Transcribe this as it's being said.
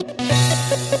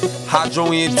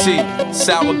Hydro Ent,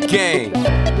 Sour Gang.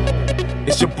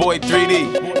 It's your boy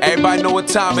 3D. Everybody know what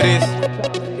time it is.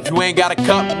 If you ain't got a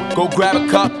cup, go grab a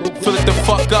cup. Fill it the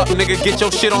fuck up, nigga. Get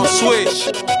your shit on Swish.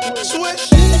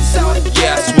 Swish.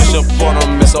 Yeah, I swish up on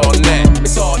them, it's all net.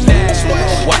 It's all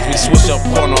net. Watch me swish up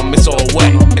on them, it's all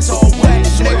wet. It's all wet,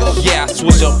 nigga. Yeah, I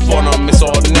swish up on them, it's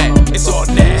all net. It's all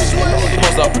net.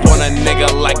 Pulls up on a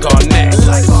nigga like Garnett.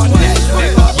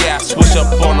 Yeah, I swish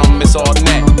up on them, it's all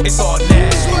net. It's all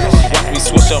net. Watch me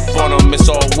swish up on them, it's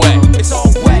all wet. It's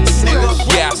all wet,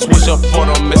 nigga. Yeah, I swish up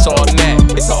on them, it's all net.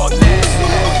 It's all net.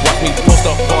 Watch me post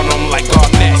up on them like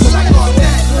Garnett.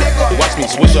 Watch me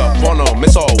switch up on them,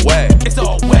 it's all wet. It's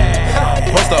all wet.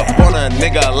 Post up on a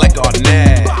nigga like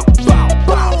Garnett.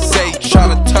 Say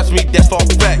tryna touch me, that's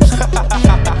far-fetched.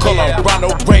 Call up Rondo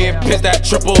Ray and pitch that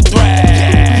triple threat.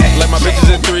 Like my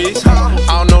bitches in threes.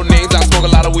 I don't know names, I smoke a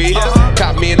lot of weed.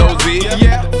 Cop me an OZ.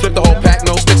 Flip the whole pack,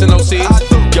 no sticks and no seeds.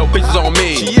 Yo, bitches on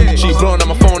me. She blowing on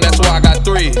my phone, that's why I got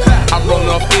 3. I'm rolling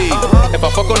off E. If I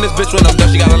fuck on this bitch when I'm done,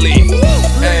 she gotta leave.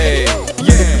 Hey,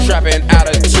 trapping out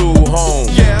of 2 homes.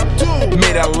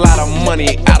 Made a lot of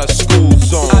money out of school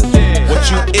zone. What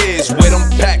you is, where them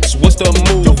packs, what's the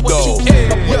move though?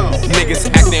 Niggas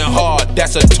acting hard,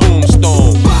 that's a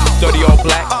tombstone. 30 all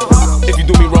black, if you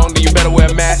do me wrong then you better wear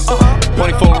a mask.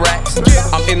 24 racks,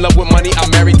 I'm in love with money, I'm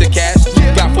married to cash.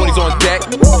 Got 40s on deck,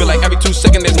 feel like every 2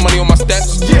 seconds there's money on my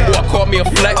steps. Or I call me a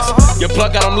flex, your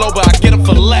plug got them low but I get them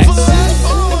for less.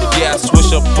 Yeah, I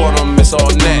swish up on them, it's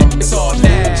all net. It's all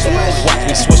net. Watch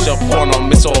me swish up on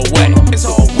them, it's all wet. It's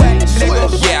all wet, nigga.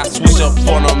 Yeah, I swish up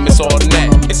on them, it's all net.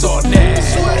 It's all net.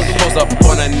 Pose up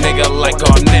on a nigga like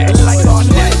Garnett.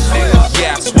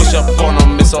 Yeah, I swish up on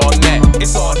them, it's all net.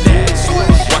 It's all net.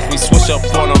 Watch me swish up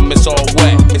on them, it's all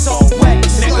wet. It's all wet,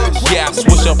 nigga. Yeah, I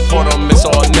swish up on them, it's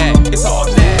all net. It's all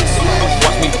net.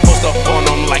 Watch me post up on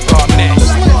them like